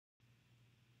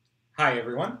Hi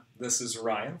everyone, this is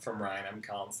Ryan from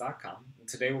RyanMCollins.com, and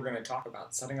today we're going to talk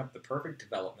about setting up the perfect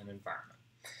development environment.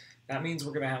 That means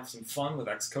we're going to have some fun with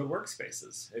Xcode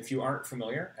Workspaces. If you aren't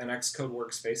familiar, an Xcode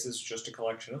Workspace is just a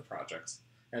collection of projects,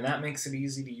 and that makes it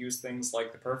easy to use things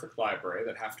like the perfect library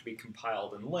that have to be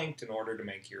compiled and linked in order to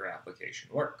make your application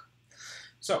work.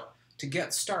 So, to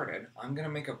get started, I'm going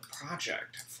to make a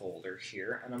project folder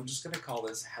here, and I'm just going to call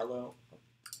this HelloPerfect.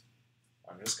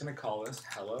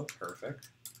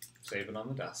 Save it on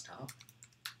the desktop.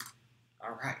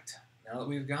 Alright, now that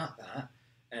we've got that,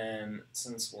 and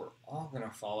since we're all going to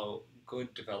follow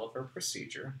good developer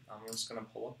procedure, I'm just going to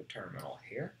pull up a terminal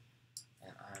here,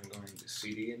 and I'm going to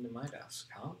cd into my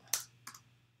desktop.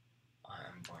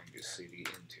 I'm going to cd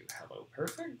into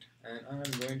HelloPerfect, and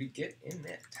I'm going to get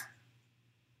init.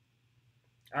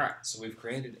 Alright, so we've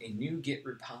created a new Git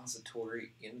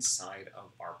repository inside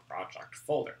of our project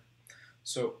folder.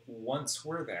 So once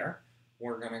we're there,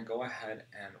 we're going to go ahead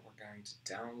and we're going to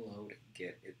download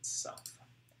Git itself.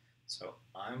 So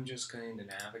I'm just going to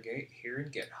navigate here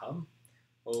in GitHub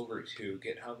over to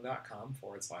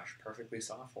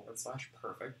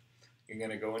github.com/perfectlysoft/perfect. You're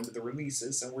going to go into the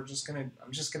releases, and I'm just going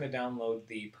to download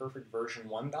the perfect version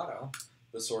 1.0,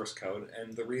 the source code.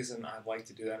 And the reason I'd like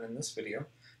to do that in this video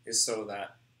is so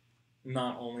that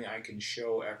not only I can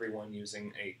show everyone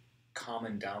using a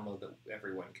common download that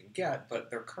everyone can get,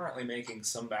 but they're currently making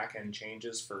some back-end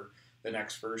changes for the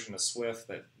next version of Swift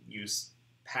that use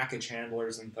package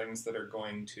handlers and things that are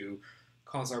going to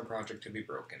cause our project to be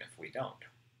broken if we don't.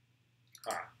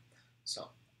 Alright,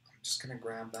 so I'm just going to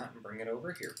grab that and bring it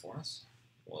over here for us.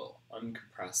 We'll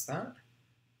uncompress that.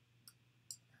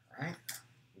 Alright,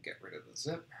 get rid of the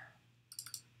zip.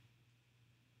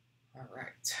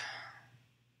 Alright,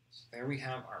 so there we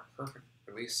have our perfect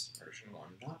release version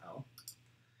 1.0,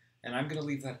 and I'm going to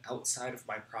leave that outside of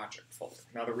my project folder.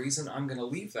 Now the reason I'm going to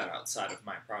leave that outside of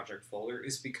my project folder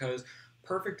is because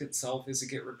Perfect itself is a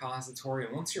Git repository,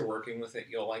 and once you're working with it,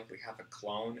 you'll likely have a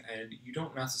clone, and you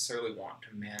don't necessarily want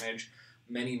to manage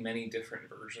many different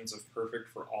versions of Perfect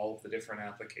for all of the different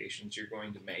applications you're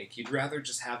going to make. You'd rather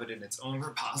just have it in its own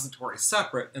repository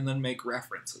separate and then make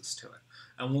references to it.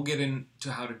 And we'll get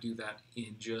into how to do that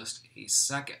in just a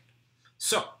second.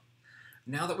 So,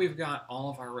 now that we've got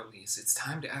all of our release, it's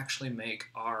time to actually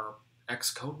make our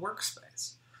Xcode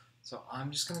Workspace. So I'm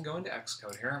just going to go into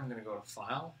Xcode here. I'm going to go to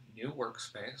File, New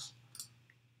Workspace,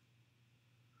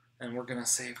 and we're going to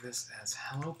save this as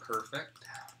HelloPerfect.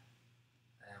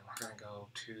 And we're going to go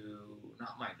to,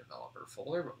 not my developer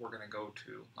folder, but we're going to go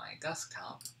to my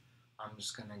desktop. I'm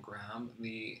just going to grab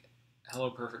the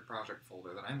HelloPerfect project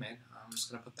folder that I made. I'm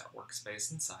just going to put that workspace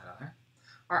inside of there.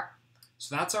 Alright.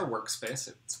 So that's our workspace.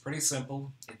 It's pretty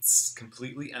simple. It's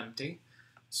completely empty.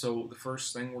 So the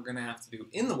first thing we're going to have to do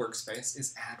in the workspace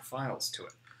is add files to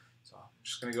it. So I'm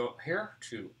just going to go up here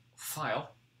to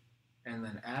File, and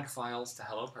then Add Files to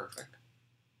HelloPerfect.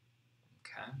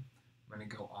 Okay. I'm going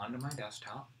to go onto my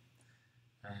desktop,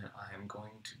 and I am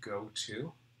going to go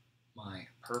to my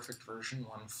Perfect version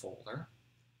 1 folder.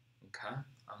 Okay.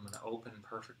 I'm going to open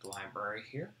Perfect Library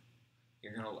here.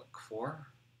 You're going to look for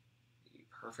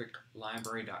Perfect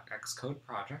Library.xcode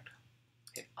project,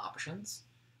 hit Options.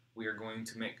 We are going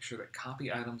to make sure that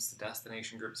Copy Items to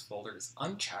Destination Groups folder is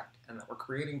unchecked and that we're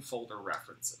creating folder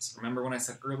references. Remember when I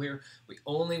said earlier, we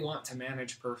only want to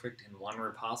manage Perfect in one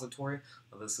repository?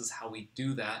 Well, this is how we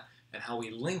do that and how we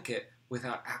link it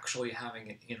without actually having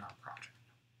it in our project.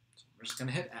 So we're just going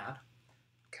to hit Add.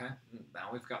 Okay, now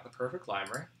we've got the Perfect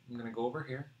Library. I'm going to go over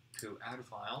here to Add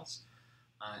Files.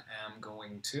 I am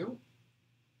going to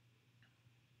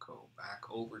go back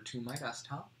over to my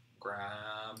desktop,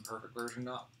 grab Perfect version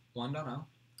 1.0.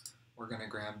 We're going to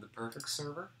grab the Perfect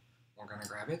server. We're going to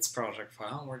grab its project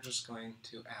file, and we're just going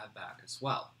to add that as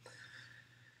well.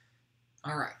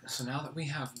 Alright, so now that we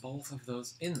have both of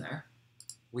those in there,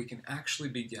 we can actually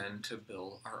begin to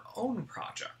build our own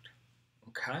project.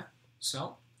 Okay,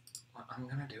 so what I'm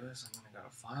going to do is I'm going to go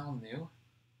to File, New,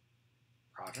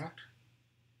 Project,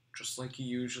 just like you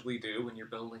usually do when you're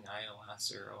building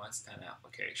iOS or OS X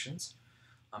applications.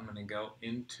 I'm going to go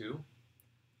into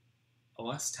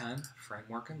OS X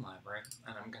Framework and Library,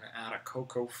 and I'm going to add a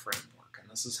Cocoa framework.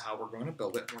 And this is how we're going to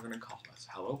build it. We're going to call this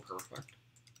HelloPerfect.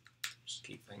 Just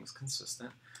keep things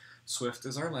consistent. Swift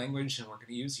is our language, and we're going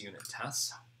to use unit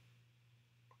tests.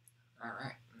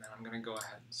 Alright, and then I'm going to go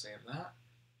ahead and save that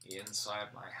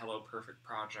inside my HelloPerfect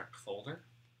project folder.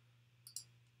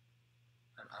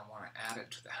 And I want to add it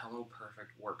to the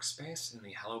HelloPerfect workspace in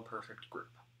the HelloPerfect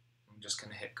group. I'm just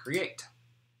going to hit Create.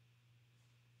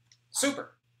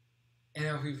 Super! And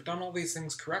if we've done all these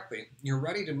things correctly, you're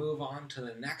ready to move on to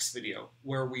the next video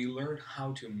where we learn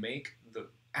how to make the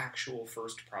actual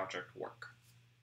first project work.